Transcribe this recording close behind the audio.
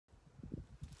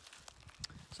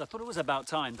So I thought it was about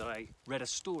time that I read a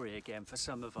story again for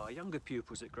some of our younger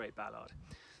pupils at Great Ballard.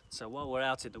 So while we're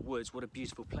out in the woods, what a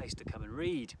beautiful place to come and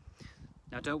read.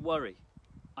 Now don't worry,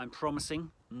 I'm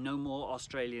promising no more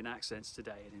Australian accents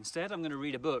today, and instead I'm going to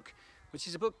read a book, which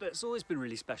is a book that's always been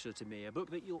really special to me, a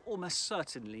book that you'll almost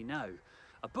certainly know.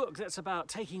 A book that's about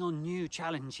taking on new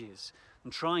challenges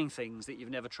and trying things that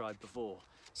you've never tried before.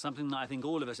 Something that I think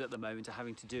all of us at the moment are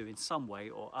having to do in some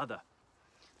way or other.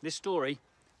 This story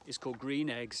is called Green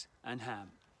Eggs and Ham.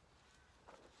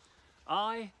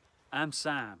 I am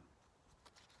Sam.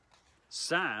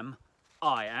 Sam,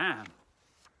 I am.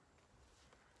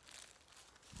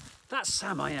 That's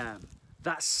Sam I am.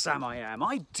 That's Sam I am.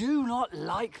 I do not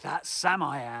like that Sam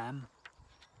I am.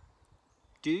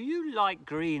 Do you like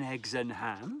green eggs and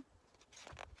ham?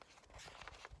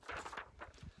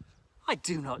 I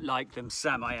do not like them,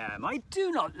 Sam I am. I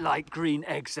do not like green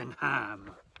eggs and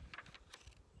ham.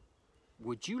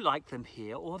 Would you like them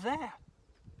here or there?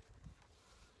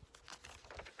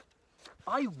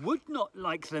 I would not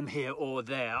like them here or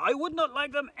there. I would not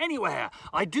like them anywhere.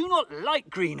 I do not like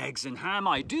green eggs and ham.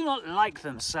 I do not like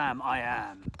them, Sam I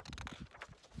am.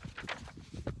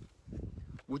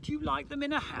 Would you like them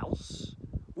in a house?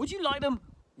 Would you like them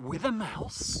with a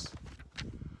mouse?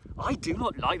 I do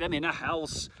not like them in a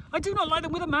house. I do not like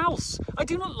them with a mouse. I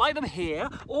do not like them here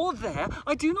or there.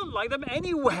 I do not like them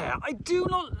anywhere. I do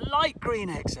not like green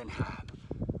eggs and ham.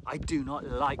 I do not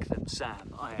like them,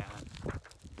 Sam I am.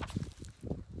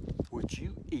 Would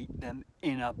you eat them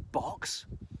in a box?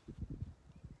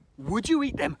 Would you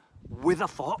eat them with a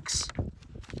fox?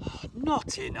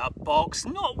 Not in a box,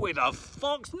 not with a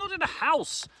fox, not in a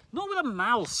house, not with a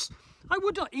mouse. I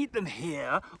would not eat them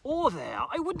here or there.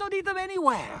 I would not eat them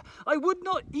anywhere. I would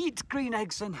not eat green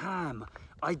eggs and ham.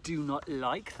 I do not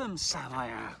like them, Sam I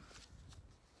am.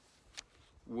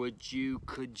 Would you,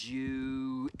 could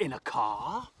you, in a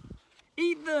car?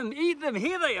 Eat them,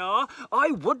 here they are.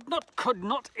 I would not, could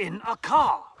not in a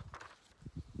car.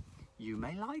 You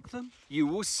may like them, you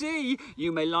will see.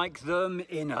 You may like them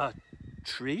in a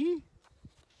tree.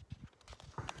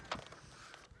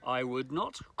 I would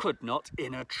not, could not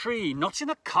in a tree, not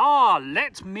in a car,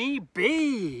 let me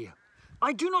be.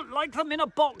 I do not like them in a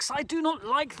box, I do not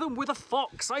like them with a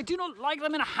fox, I do not like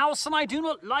them in a house, and I do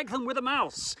not like them with a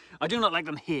mouse. I do not like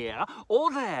them here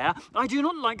or there, I do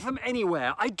not like them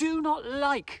anywhere. I do not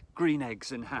like green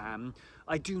eggs and ham.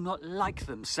 I do not like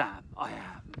them, Sam I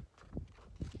am.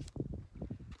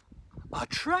 A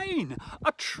train,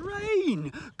 a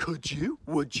train. Could you,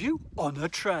 would you, on a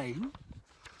train?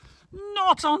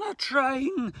 Not on a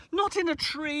train, not in a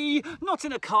tree, not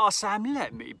in a car, Sam,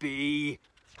 let me be.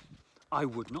 I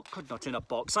would not, could not in a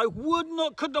box. I would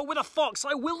not, could not with a fox.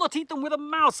 I will not eat them with a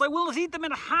mouse. I will not eat them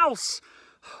in a house.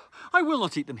 I will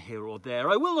not eat them here or there.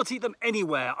 I will not eat them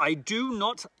anywhere. I do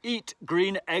not eat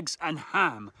green eggs and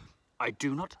ham. I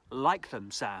do not like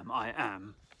them, Sam, I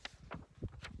am.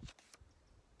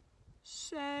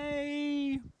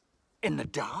 Say, in the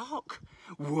dark?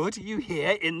 Would you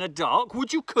here in the dark?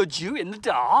 Would you, could you in the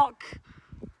dark?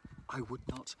 I would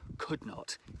not, could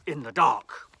not in the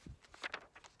dark.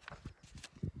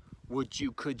 Would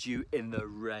you, could you in the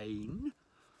rain?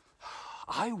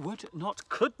 I would not,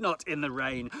 could not in the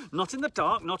rain. Not in the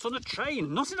dark, not on a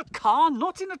train, not in a car,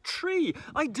 not in a tree.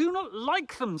 I do not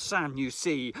like them, Sam, you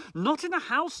see. Not in a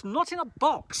house, not in a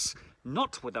box.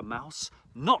 Not with a mouse,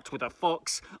 not with a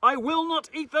fox. I will not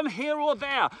eat them here or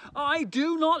there. I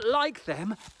do not like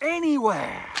them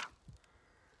anywhere.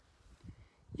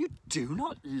 You do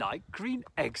not like green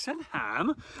eggs and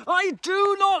ham? I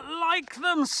do not like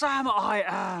them, Sam I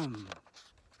am.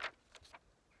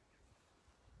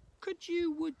 Could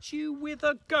you, would you with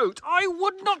a goat? I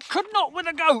would not, could not with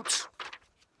a goat.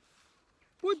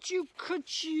 Would you,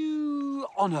 could you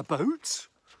on a boat?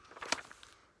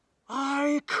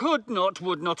 I could not,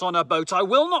 would not on a boat. I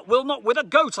will not with a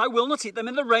goat. I will not eat them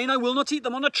in the rain. I will not eat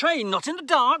them on a train. Not in the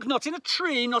dark, not in a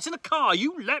tree, not in a car.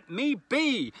 You let me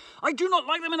be. I do not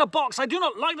like them in a box. I do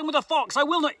not like them with a fox. I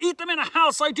will not eat them in a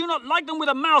house. I do not like them with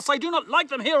a mouse. I do not like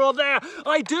them here or there.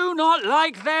 I do not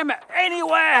like them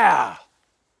anywhere.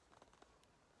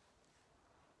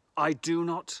 I do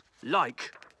not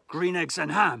like green eggs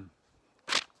and ham.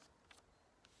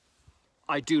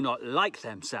 I do not like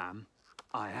them, Sam.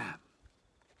 I am.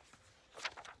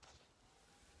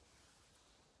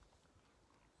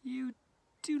 You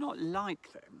do not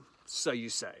like them, so you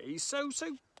say. So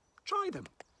try them.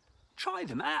 Try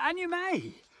them, and you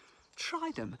may.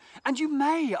 Try them, and you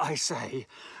may, I say.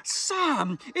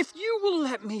 Sam, if you will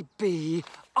let me be,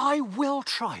 I will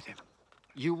try them.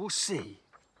 You will see.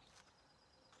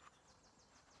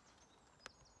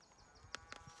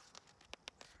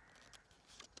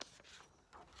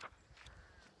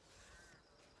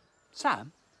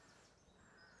 Sam,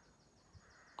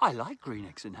 I like green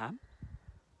eggs and ham.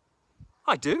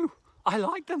 I do. I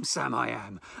like them, Sam, I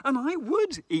am. And I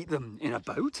would eat them in a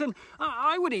boat, and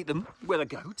I would eat them with a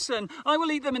goat, and I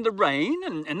will eat them in the rain,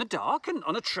 and in the dark, and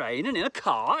on a train, and in a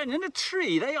car, and in a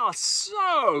tree. They are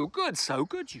so good,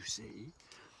 you see.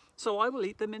 So I will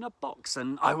eat them in a box,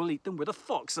 and I will eat them with a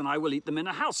fox, and I will eat them in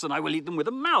a house, and I will eat them with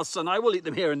a mouse, and I will eat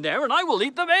them here and there, and I will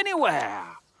eat them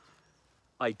anywhere.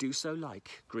 I do so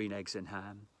like green eggs and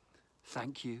ham.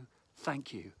 Thank you,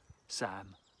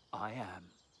 Sam, I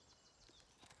am.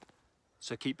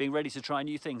 So keep being ready to try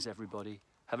new things, everybody.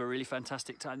 Have a really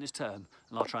fantastic time this term,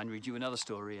 and I'll try and read you another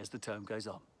story as the term goes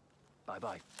on.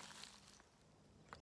 Bye-bye.